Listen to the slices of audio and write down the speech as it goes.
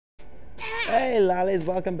Hey lollies,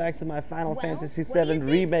 welcome back to my Final Fantasy VII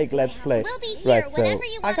Remake Let's Play. We'll be here whenever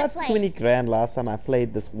you I want to got play. 20 grand last time I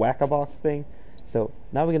played this whack-a-box thing, so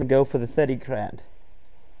now we're gonna go for the 30 grand.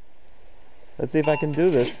 Let's see if I can do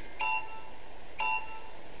this.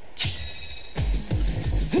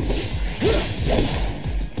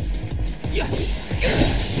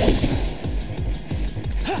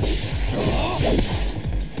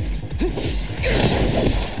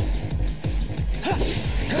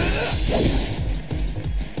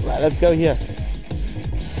 Right, let's go here.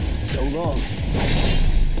 So long.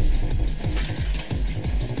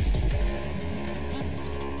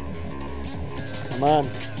 Come on.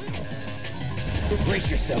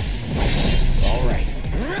 Brace yourself. All right.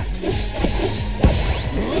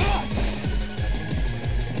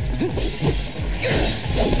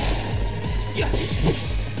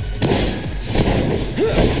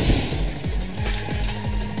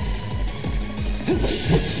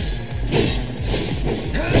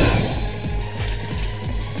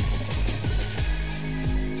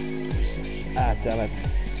 Ah, damn it.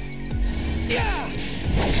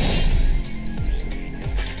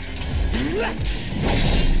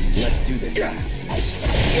 Let's do this.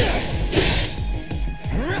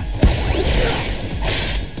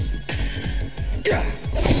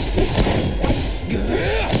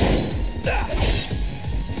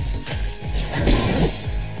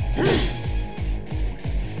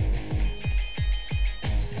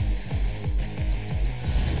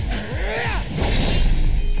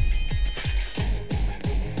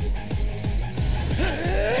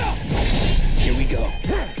 Here we go.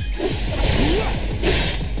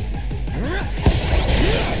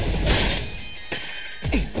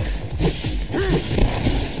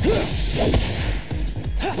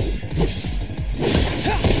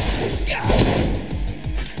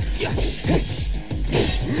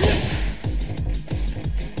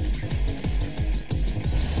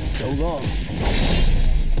 So long.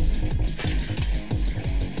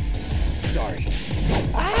 Sorry.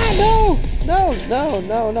 Ah, no! No, no,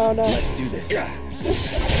 no, no, no. Let's do this.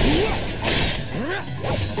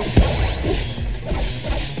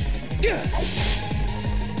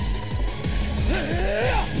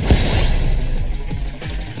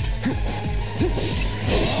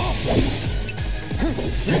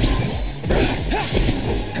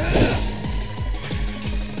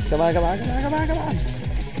 Come on, come on, come on, come on, come on.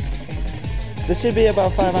 This should be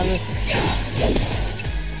about 500.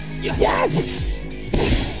 Yes!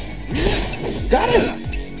 Got it!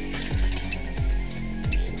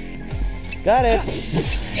 Got it!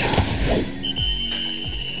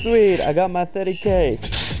 Sweet, I got my 30k.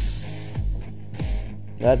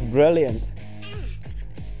 That's brilliant.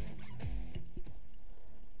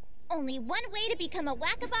 Only one way to become a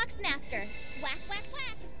whack-a-box master. Whack, whack,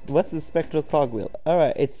 whack. What's the spectral cogwheel?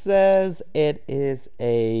 Alright, it says it is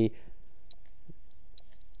a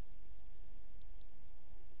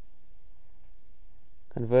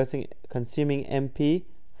consuming MP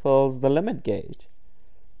fills the limit gauge.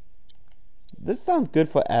 This sounds good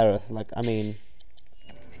for Aerith. Like, I mean,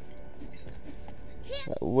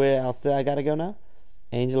 where else do I gotta go now?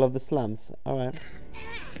 Angel of the Slums. Alright.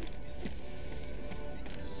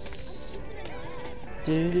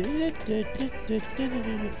 You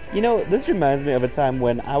know, this reminds me of a time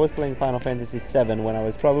when I was playing Final Fantasy VII when I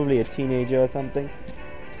was probably a teenager or something.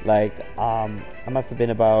 Like, I must have been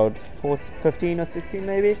about 15 or 16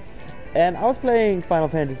 maybe. And I was playing Final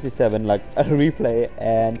Fantasy VII, like a replay,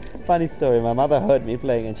 and funny story, my mother heard me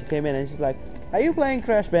playing and she came in and she's like, "Are you playing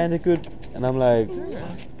Crash Bandicoot?" And I'm like,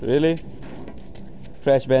 "Really?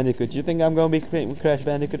 Crash Bandicoot? You think I'm gonna be playing Crash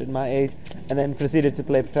Bandicoot at my age?" And then proceeded to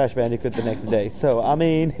play Crash Bandicoot the next day. So, I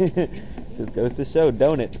mean, just goes to show,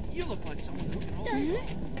 don't it? You look like someone who can hold.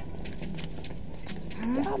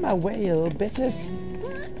 Get out of my way, you little bitches.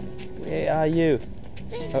 Where are you?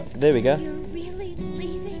 Oh, there we go. You're really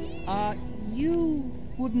leaving? You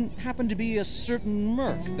wouldn't happen to be a certain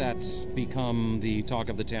merc that's become the talk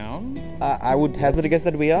of the town? I would hazard to guess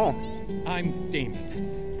that we are. I'm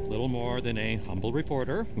Damon. Little more than a humble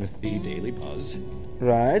reporter with the Daily Buzz.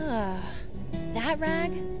 Right? That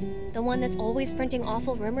rag? The one that's always printing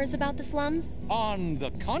awful rumors about the slums? On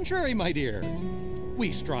the contrary, my dear.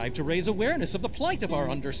 We strive to raise awareness of the plight of our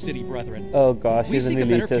undercity brethren. Oh gosh, We he's an seek a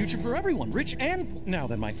better elitist. future for everyone, rich and... Now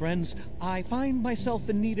then, my friends, I find myself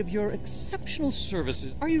in need of your exceptional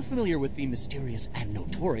services. Are you familiar with the mysterious and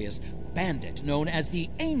notorious bandit known as the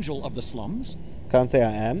Angel of the Slums. Can't say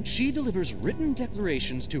I am. She delivers written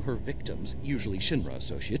declarations to her victims, usually Shinra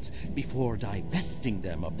associates, before divesting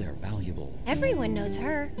them of their valuable. Everyone knows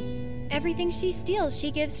her. Everything she steals,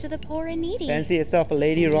 she gives to the poor and needy. Fancy yourself a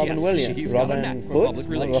lady, Robin Yes, Williams. she's got a Robin knack for Hood? public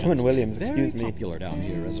Not relations. Robin Williams, excuse Very me. popular down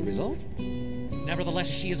here as a result. Nevertheless,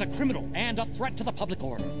 she is a criminal and a threat to the public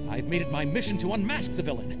order. I've made it my mission to unmask the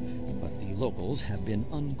villain, but the locals have been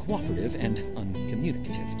uncooperative and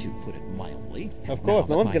uncommunicative, to put it mildly. Of And course,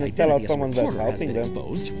 now no one's that gonna my sell out identity as a someone that's reporter has helping been them.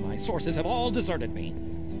 exposed, my sources have all deserted me.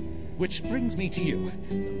 Which brings me to you,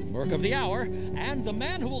 the Merc of the Hour, and the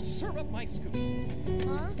man who will serve up my scoop.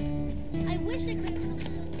 Huh? I wish I could.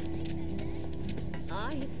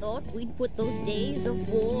 I thought we'd put those days of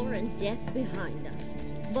war and death behind us.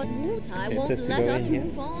 But Wutai It won't says to let go us in here.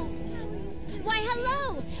 move on. Why,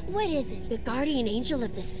 hello! What is it? The guardian angel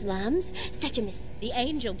of the slums? Such a The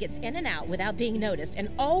angel gets in and out without being noticed and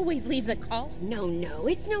always leaves a call. No,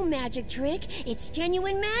 it's no magic trick. It's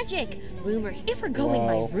genuine magic. Rumor. If we're going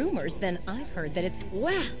Wow. by rumors, then I've heard that it's.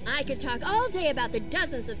 Well, I could talk all day about the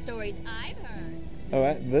dozens of stories I've heard.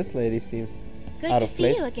 Alright, this lady seems Good out to of see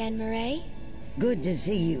place. you again, Murray. Good to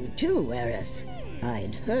see you too, Aerith.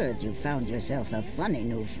 I'd heard you found yourself a funny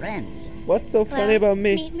new friend. What's so funny about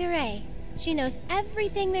me? Meet Murray. She knows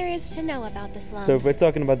everything there is to know about the slums. So if we're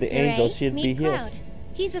talking about the angel, Murray, she'd be meet here. Cloud.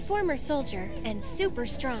 He's a former soldier and super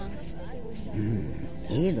strong.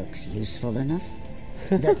 He looks useful enough.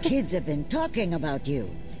 The kids have been talking about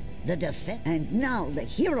you. The defense, and now the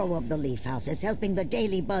hero of the Leaf House is helping the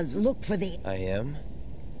Daily Buzz look for the. I am?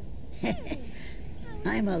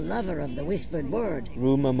 I'm a lover of the whispered word.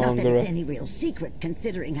 Rumor Not that mongerer. it's any real secret,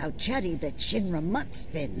 considering how chatty that Shinra mutt's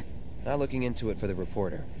been. Not looking into it for the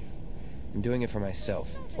reporter. I'm doing it for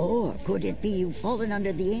myself. Or could it be you've fallen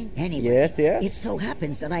under the anyway? Yes, yes. It so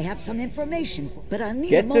happens that I have some information, but I'll need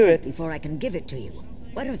Get a to moment it. before I can give it to you.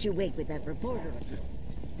 Why don't you wait with that reporter?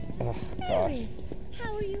 Oh, gosh.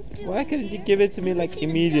 How are you doing? Why couldn't you dear? give it to me like Everything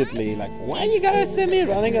immediately? fine? Like, why you gotta send me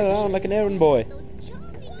running around like an errand boy?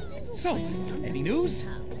 So, any news?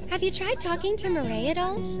 Have you tried talking to Murray at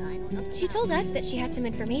all? She told us that she had some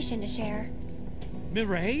information to share.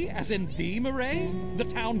 Mireille, as in the Mireille? The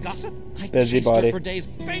town gossip? I Busy chased her body. for days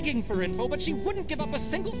begging for info, but she wouldn't give up a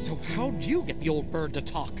single. So how'd you get the old bird to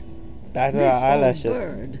talk? Back to This our old eyelashes.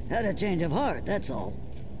 bird had a change of heart, that's all.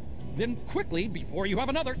 Then quickly, before you have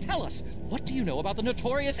another, tell us, what do you know about the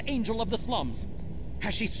notorious angel of the slums?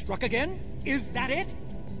 Has she struck again? Is that it?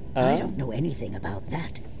 I don't know anything about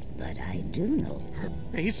that, but I do know. Her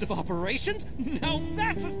base of operations? Now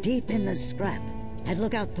that's a Deep in the scrap, at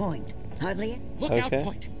Lookout Point. Hardly it? lookout Okay.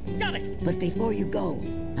 point. Got it. But before you go,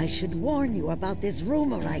 I should warn you about this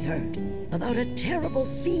rumor I heard. About a terrible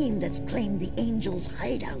fiend that's claimed the angel's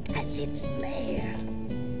hideout as its lair.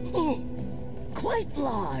 Oh, Quite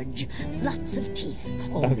large, lots of teeth,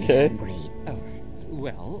 always Okay. hungry.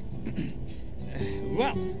 well,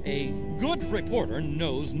 well, a good reporter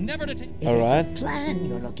knows never to take. If All it's right. a plan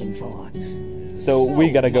you're looking for, So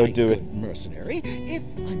we gotta go my do it. good mercenary, if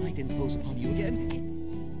I might impose upon you again.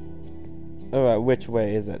 Alright, which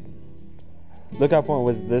way is it? Lookout point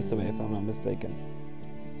was this way, if I'm not mistaken.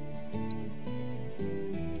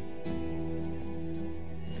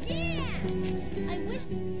 Yeah! I wish I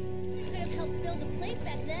could have helped build a plate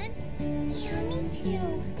back then. Yeah, me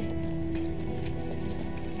too.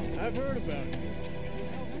 I've heard about it.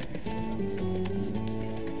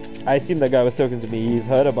 I assume that guy was talking to me. He's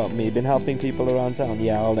heard about me, been helping people around town.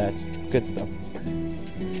 Yeah, all that good stuff.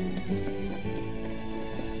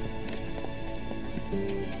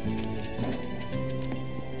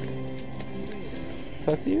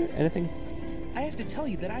 Talk to you? Anything? I have to tell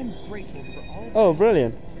you that I'm grateful for all of Oh, your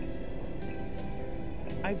brilliant. efforts.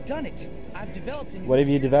 I've done it. I've developed a new What have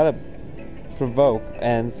you material. developed? Provoke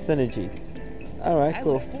and synergy. Alright, I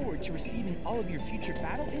cool. look forward to receiving all of your future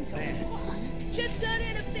battle intel. Just got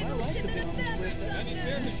in a big old shipment of fabric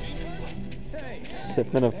softener.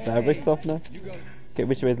 Shipment of fabric softener? Okay,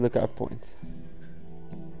 which way is lookout point?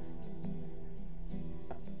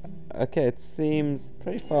 Okay, it seems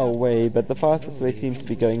pretty far away, but the fastest way seems to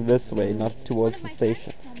be going this way, not towards the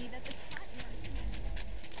station.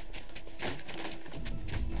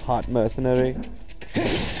 Hot mercenary.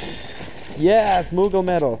 Yes, Moogle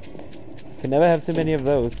medal. Can never have too many of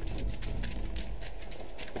those.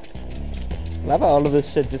 Love how all of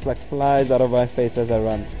this shit just like flies out of my face as I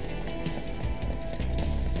run.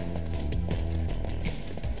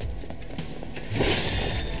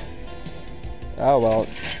 Oh well,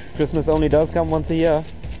 Christmas only does come once a year.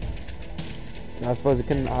 I suppose you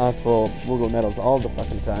couldn't ask for Moogle medals all the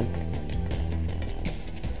fucking time.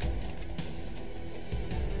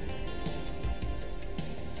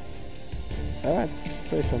 Alright,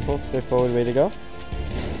 pretty simple, straightforward way to go.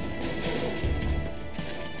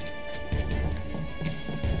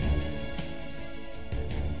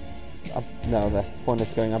 Up, no, that spawn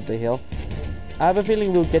is going up the hill. I have a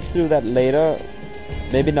feeling we'll get through that later.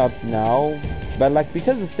 Maybe not now, but like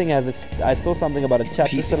because this thing has a, I saw something about a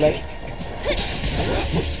chapter select.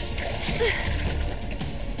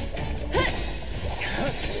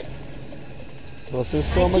 So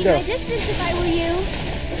storm I'd keep go. my distance if I were you.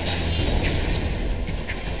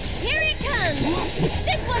 Here it comes!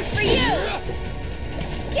 This one's for you!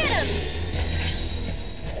 Get him!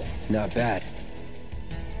 Not bad.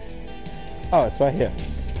 Oh, it's right here.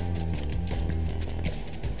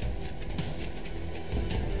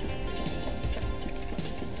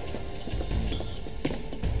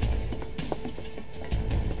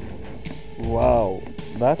 Wow,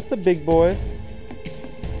 that's a big boy.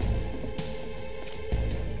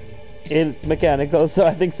 It's mechanical, so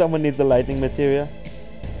I think someone needs a lighting material.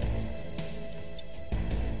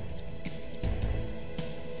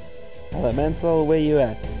 Elemental, where you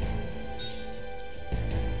at?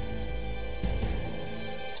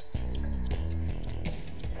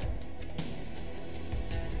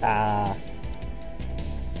 Ah.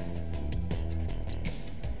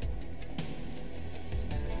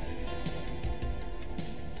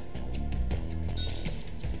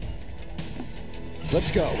 Let's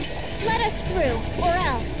go. Let us through, or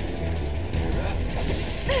else.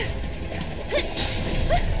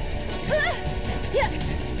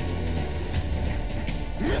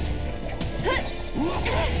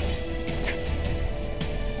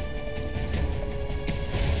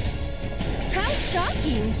 How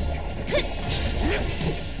shocking!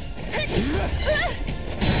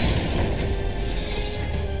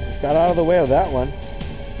 Got out of the way of that one.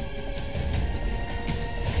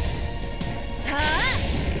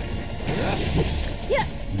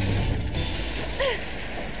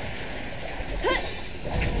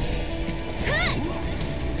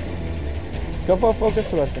 Go for a focus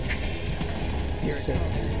thrusting. Here it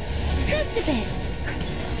goes. Just a bit.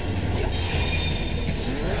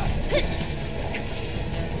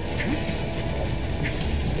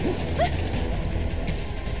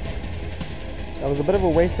 That was a bit of a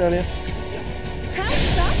waste earlier. How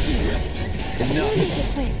shocking! We'll make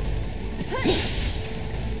it quick.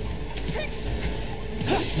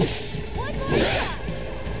 One more shot!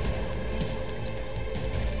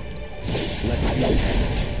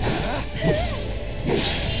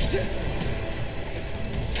 Let's do it.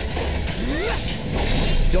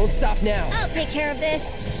 Don't stop now. I'll take care of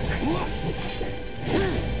this.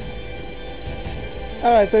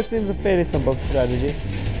 Alright, so it seems a fairly simple strategy.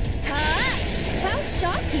 How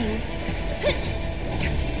shocking!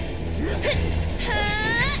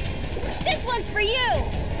 This one's for you!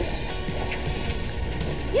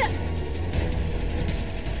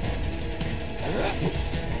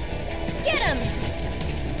 Get him!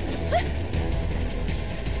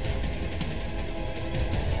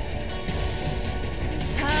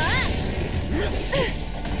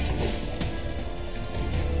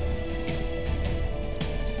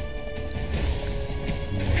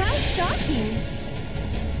 How shocking!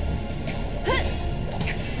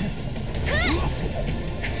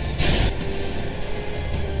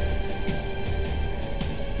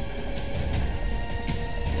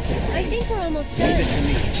 I think we're almost Leave done. it to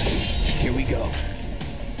me. Here we go.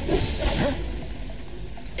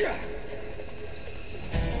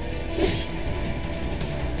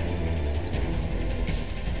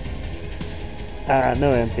 Ah,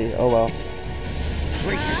 no MP. Oh well.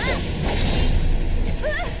 Brace yourself.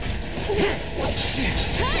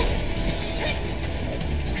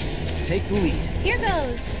 Take the lead. Here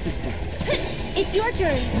goes. It's your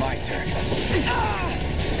turn. My turn.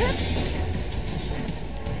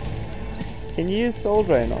 Can you use Soul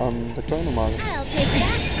Drain on the Chrono Model? I'll take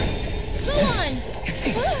that. Go on.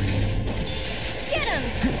 Get him.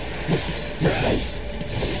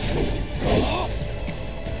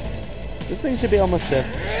 This thing should be almost dead.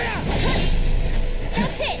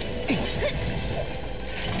 That's it.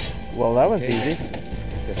 Well, that was Okay. easy.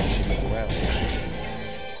 Guess we should look around.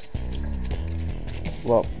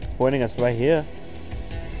 Well, it's pointing us right here.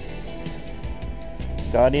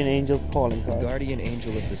 Guardian Angel's calling The card. guardian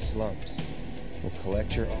angel of the slums. Will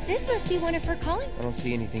collect your... This must be one of her calling. I don't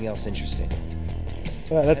see anything else interesting.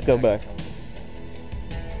 Alright, let's go back. and tell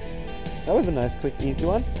them. That was a nice, quick, easy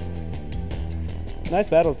one. Nice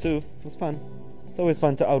battle too. It was fun. It's always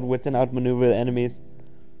fun to outwit and outmaneuver enemies.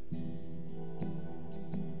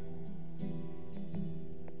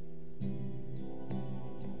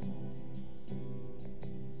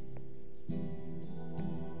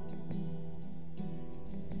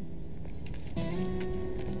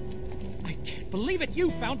 believe it, you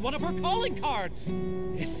found one of her calling cards!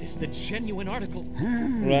 This is the genuine article.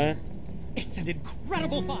 Right. It's an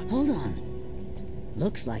incredible find. Hold on.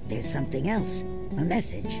 Looks like there's something else. A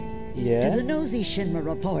message. Yeah. To the nosy Shinra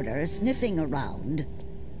reporter sniffing around,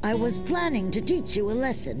 I was planning to teach you a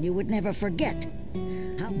lesson you would never forget.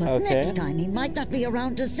 But Okay. next time he might not be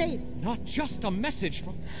around to say it. Not just a message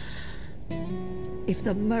from... If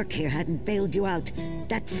the Merc here hadn't bailed you out,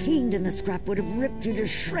 that fiend in the scrap would have ripped you to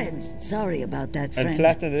shreds. Sorry about that, And friend.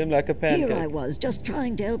 flattened him like a pancake. Here I was, just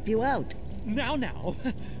trying to help you out. Now.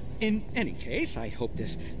 In any case, I hope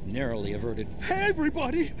this narrowly averted... Hey,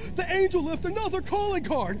 everybody! The Angel left another calling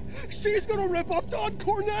card! She's gonna rip off Don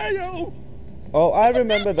Corneo! Oh, I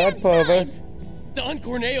remember that pervert. Don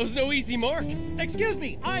Corneo's no easy mark. Excuse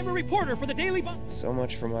me, I'm a reporter for the Daily Vi... So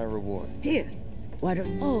much for my reward. Here. What a...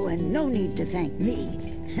 Oh, and no need to thank me.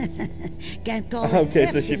 Can't call it Okay,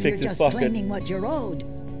 so theft she if you're picked his just pocket. claiming what you're owed.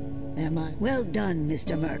 Am I? Well done,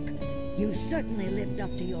 Mr. Merc. You certainly lived up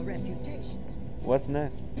to your reputation. What's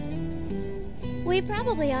next? We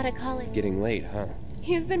probably ought to call it. Getting late, huh?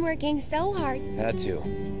 You've been working so hard. Had to.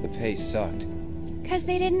 The pay sucked. Because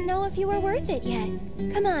they didn't know if you were worth it yet.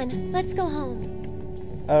 Come on, let's go home.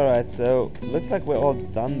 Alright, so looks like we're all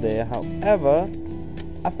done there. However,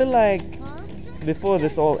 I feel like before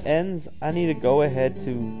this all ends, I need to go ahead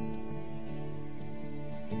to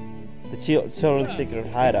the children's secret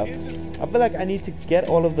hideout. I feel like I need to get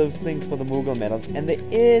all of those things for the Moogle medals, and there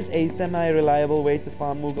is a semi-reliable way to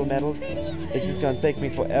farm Moogle medals. It's just gonna take me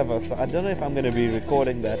forever, so I don't know if I'm gonna be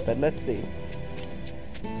recording that, but let's see.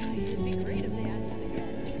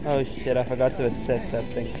 Oh shit, I forgot to assess that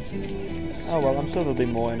thing. Oh well, I'm sure there'll be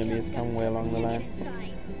more enemies somewhere along the line.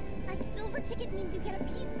 A silver ticket means you get a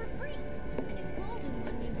piece for free, and a golden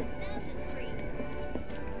one means 1,000 free.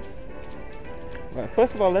 Right,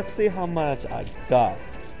 first of all, let's see how much I got.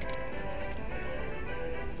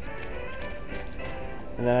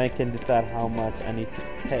 And then I can decide how much I need to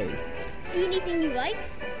pay. See anything you like?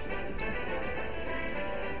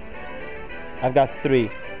 I've got 3.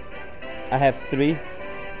 I have 3.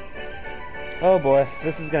 Oh boy,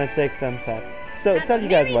 this is gonna take some time. So Have tell a you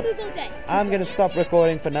guys merry what, Moogle day. I'm gonna stop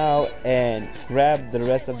recording for now and grab the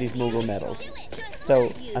rest of these Moogle medals.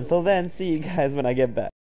 So until then, see you guys when I get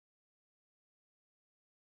back.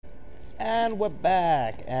 And we're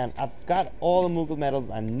back, and I've got all the Moogle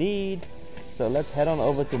medals I need. So let's head on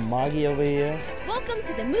over to Magi over here Welcome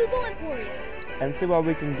to the Moogle Emporium. and see what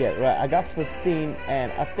we can get. Right, I got 15,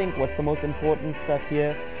 and I think what's the most important stuff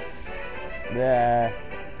here?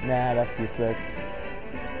 Nah, that's useless.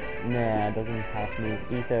 Nah, it doesn't help me.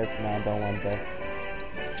 Ethers, nah, I don't want that.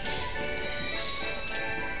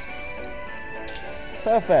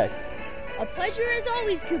 Perfect. A pleasure as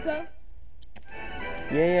always, Kupo.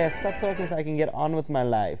 Yeah, stop talking so I can get on with my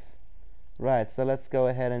life. Right, so let's go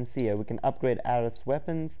ahead and see it. We can upgrade Aerith's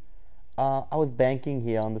weapons. I was banking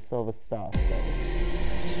here on the Silver Star.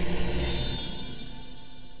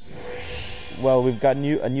 Well, we've got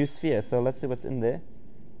a new sphere, so let's see what's in there.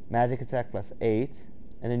 Magic attack plus 8,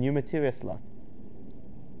 and a new materia slot.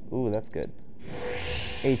 Ooh, that's good.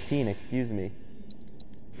 18, excuse me.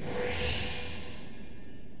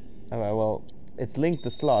 Alright, well, it's linked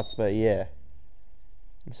to slots, but yeah.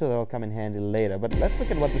 I'm sure they'll come in handy later, but let's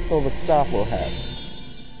look at what the Silver Staff will have.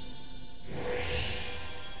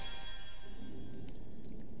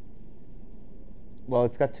 Well,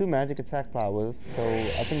 it's got 2 magic attack powers, so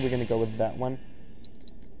I think we're gonna go with that one.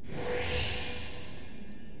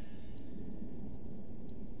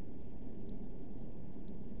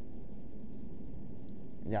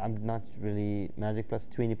 Yeah, I'm not really... Magic plus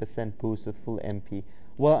 20% boost with full MP.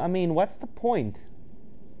 Well, I mean, what's the point?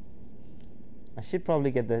 I should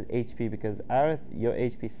probably get the HP because Aerith, your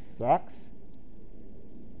HP sucks.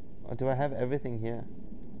 Or do I have everything here?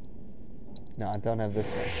 No, I don't have this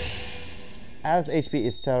one. Aerith's HP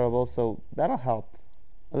is terrible, so that'll help.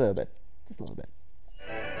 A little bit. Just a little bit.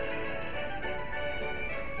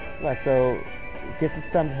 Right, so I guess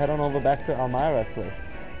it's time to head on over back to Almira's place.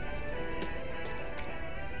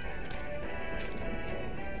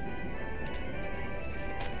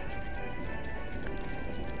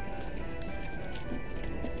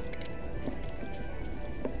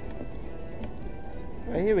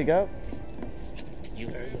 Right, here we go. You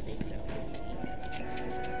heard what they said.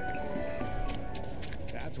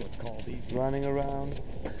 That's what's called easy. Running around.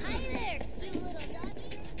 Hi there, cute little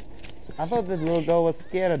doggy. I thought this little girl was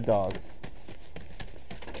scared of dogs.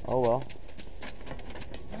 Oh well.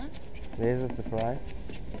 Huh? There's a surprise.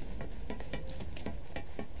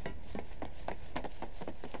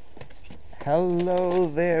 Hello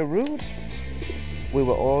there, Root. We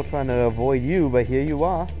were all trying to avoid you, but here you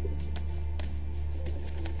are.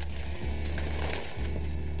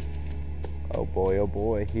 Oh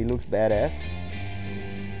boy, he looks badass.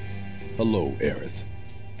 Hello, Aerith.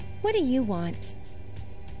 What do you want?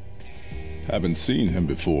 Haven't seen him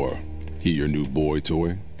before. He your new boy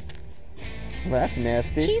toy? That's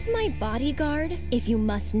nasty. He's my bodyguard, if you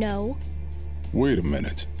must know. Wait a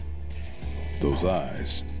minute. Those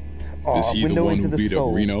eyes. Aw, Is he the window one into who the beat soul.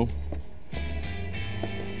 up Reno?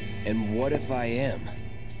 And what if I am?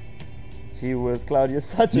 She was Claudia's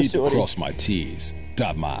such a Need to shorty. cross my T's,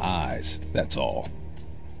 dot my I's, that's all.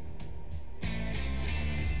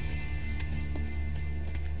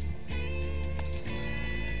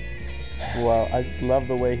 Wow, I just love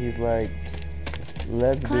the way he's like,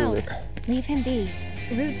 let's do Cloud, this. leave him be.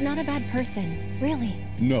 Rude's not a bad person, really.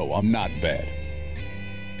 No, I'm not bad.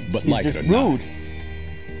 But He's like it just or not, rude.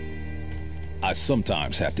 I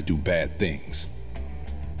sometimes have to do bad things.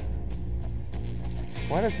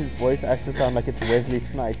 Why does his voice actually sound like it's Wesley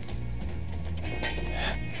Snipes?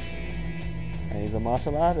 And he's a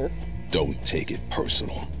martial artist. Don't take it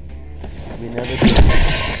personal. We never did.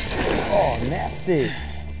 Oh, nasty.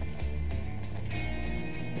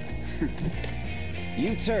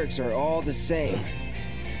 You Turks are all the same.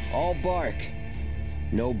 All bark,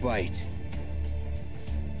 no bite.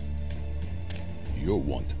 You're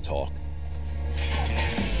one to talk.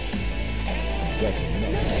 That's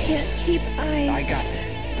enough. Can't keep eyes. I got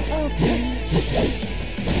this. Open.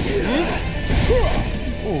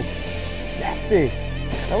 Ooh, nasty.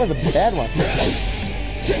 That was a bad one.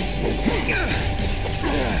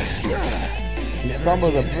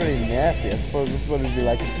 Combos are pretty nasty. I suppose this is what it'd be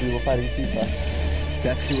like if we were fighting FIFA.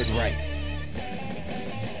 Let's do it right.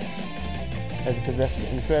 As he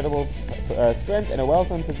possesses incredible strength and a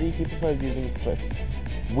well-formed physique, he prefers using his foot.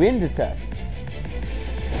 Wind attack.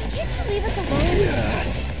 Can't you leave us alone?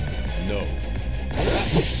 No.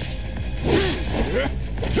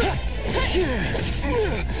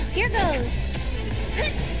 Here goes.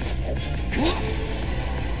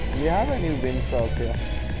 Do you have any wind spells here?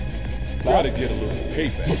 Gotta get a little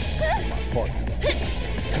payback for my partner.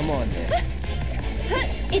 Come on, man.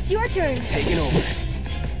 It's your turn. Taking over.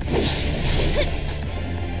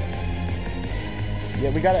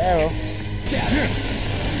 Yeah, we got an arrow.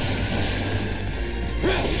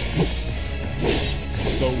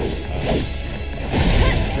 Solo time.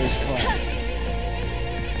 First class.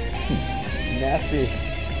 Nasty.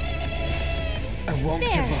 I won't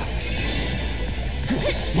There. give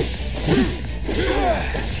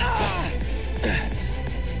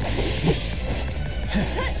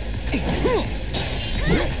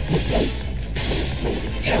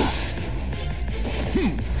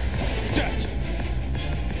That.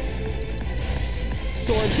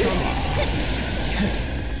 Storm's coming.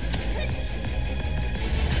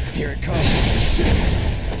 Here it comes.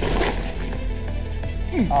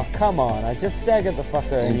 Oh, come on. I just staggered the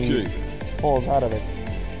fucker and he Okay. falls out of it.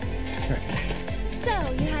 So,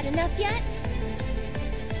 you had enough yet?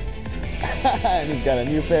 And he's got a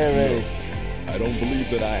new pair ready. I don't believe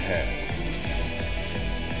that I have.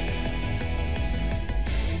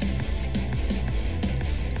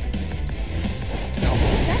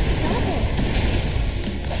 Just stop it.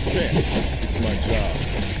 Sam, it's my job.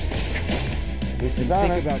 This is Think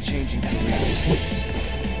honor. about changing careers.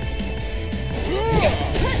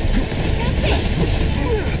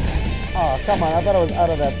 Oh, come on. I thought I was out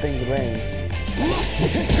of that thing's range.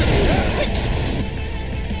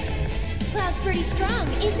 Cloud's pretty strong,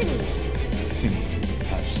 isn't he?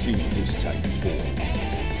 I've seen this type before.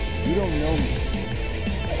 You don't know me.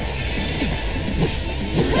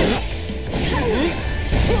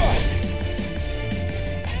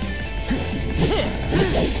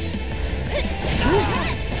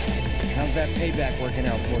 How's that payback working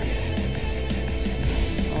out for you?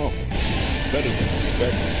 Oh, better than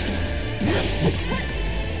expected. Nothing.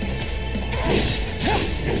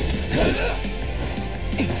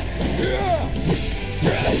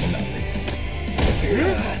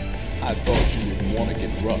 I thought you would want to get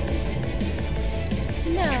rough.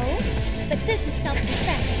 No, but this is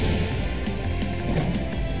self-defense.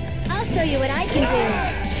 I'll show you what I can do.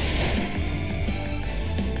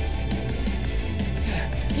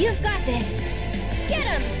 You've got this. Get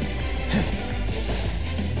him!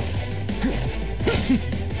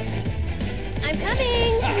 I'm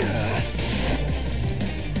coming!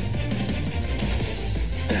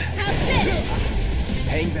 How's this?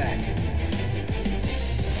 Hang back.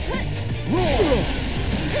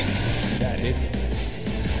 That hit.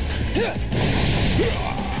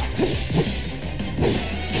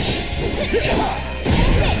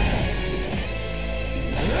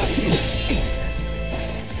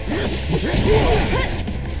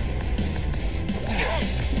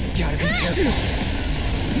 Gotta be careful.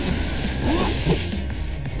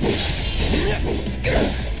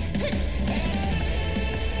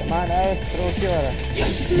 Got her.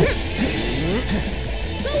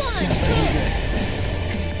 Go on!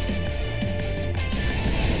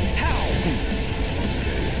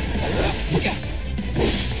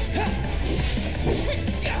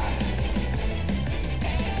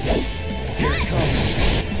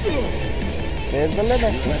 There's the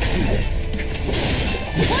limit. Let's do this.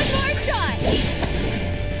 One more shot!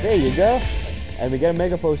 There you go. And we get a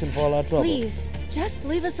mega potion for all our trouble. Please, just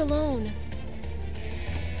leave us alone.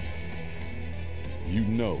 You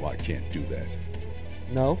know I can't do that.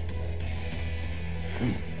 No.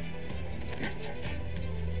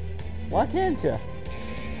 Why can't you?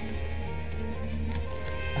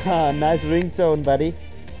 Ah, nice ringtone, buddy.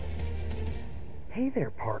 Hey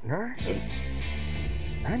there, partner.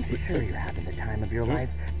 I'm sure you're having the time of your life,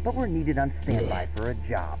 but we're needed on standby for a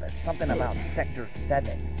job. It's something about Sector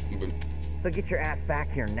 7. So get your ass back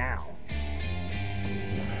here now.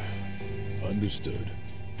 Understood.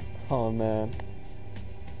 Oh, man.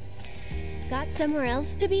 Got somewhere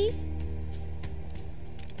else to be?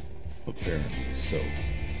 Apparently so.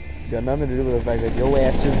 Got nothing to do with the fact that your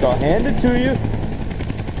ass just got handed to you.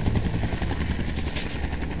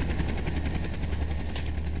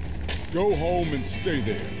 Go home and stay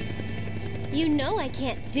there. You know I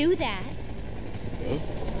can't do that.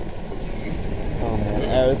 Oh man,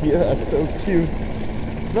 Aerith, you are so cute.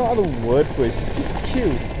 No other word for it, she's just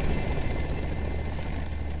cute.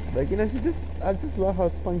 Like, you know, I just love how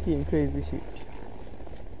spunky and crazy she is.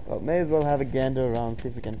 Well, may as well have a gander around, see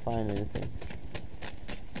if we can find anything.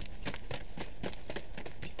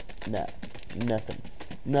 Nah, nothing.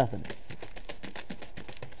 Nothing.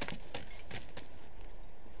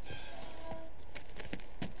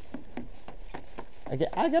 Okay,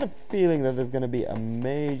 I got a feeling that there's gonna be a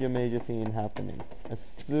major scene happening as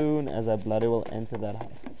soon as I bloody well enter that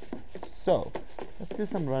house. So, let's do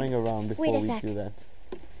some running around before we do that.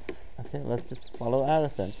 Okay, let's just follow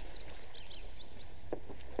Aerith then.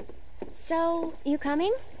 So, you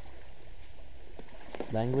coming?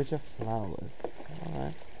 Language of flowers.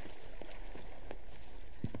 Alright.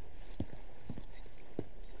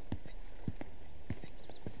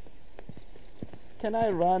 Can I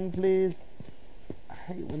run, please? I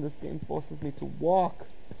hate when this game forces me to walk.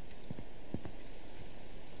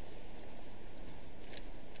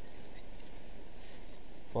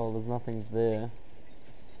 Well, there's nothing there.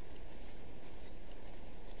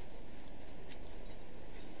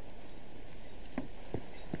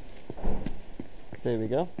 There we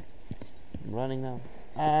go. I'm running now.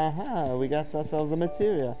 Aha, we got ourselves a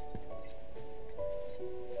materia.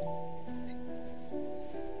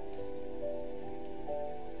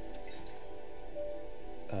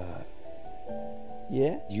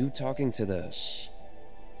 Yeah? You talking to the... Shh.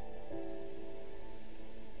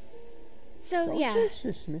 So, Don't yeah,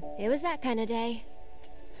 shush me. it was that kind of day.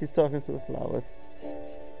 She's talking to the flowers.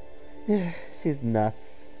 Yeah, she's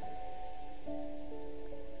nuts.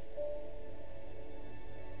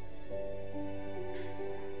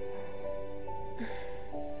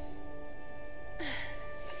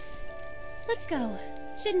 Let's go.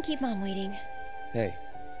 Shouldn't keep Mom waiting. Hey,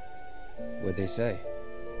 what'd they say?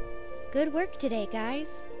 Good work today, guys.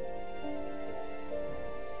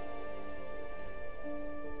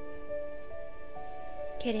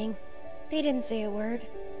 Kidding. They didn't say a word.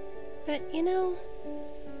 But, you know...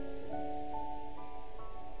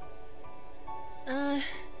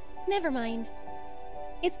 never mind.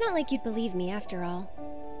 It's not like you'd believe me after all.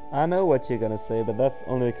 I know what you're gonna say, but that's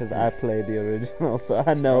only because I played the original, so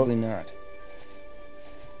I know. Probably not.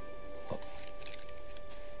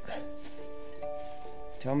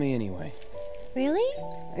 Tell me anyway. Really?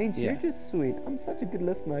 Ain't Yeah. you just sweet? I'm such a good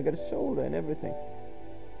listener. I got a shoulder and everything.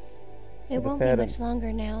 It Like a won't be parent. much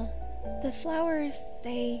longer now. The flowers,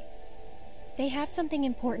 they have something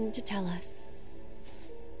important to tell us.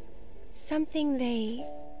 Something they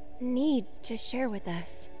need to share with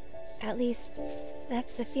us. At least,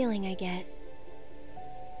 that's the feeling I get.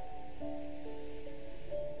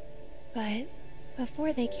 But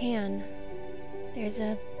before they can, there's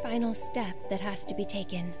a final step that has to be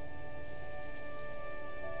taken.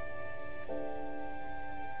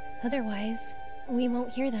 Otherwise, we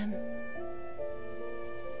won't hear them.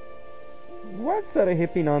 What sort of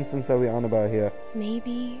hippie nonsense are we on about here?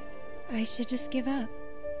 Maybe I should just give up.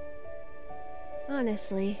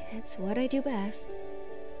 Honestly, it's what I do best.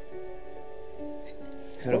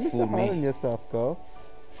 Could Don't have be so fooled hard on me. yourself, girl.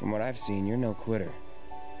 From what I've seen, you're no quitter.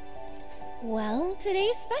 Well,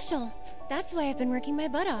 today's special. That's why I've been working my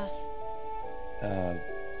butt off.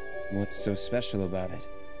 What's so special about it?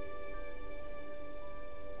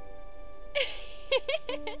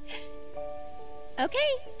 Okay,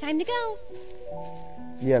 time to go.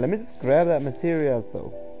 Yeah, let me just grab that material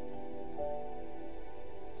though.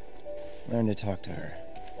 Learn to talk to her.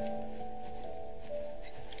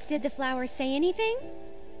 Did the flowers say anything?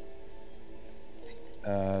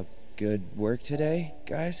 Good work today,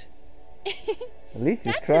 guys? At least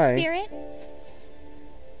he's That's trying. the spirit.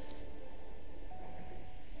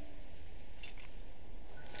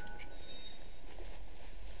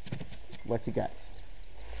 What you got?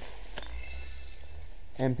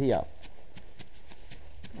 MP up.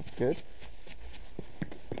 That's good.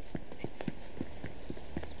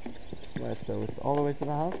 Right, so it's all the way to the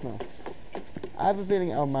house now. I have a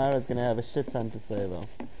feeling Elmira's gonna have a shit ton to say though.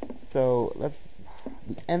 So let's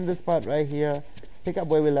end this part right here. Pick up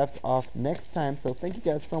where we left off next time. So thank you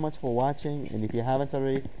guys so much for watching, and if you haven't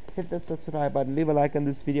already, hit that subscribe button, leave a like on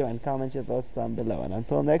this video, and comment your thoughts down below. And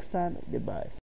until next time, goodbye.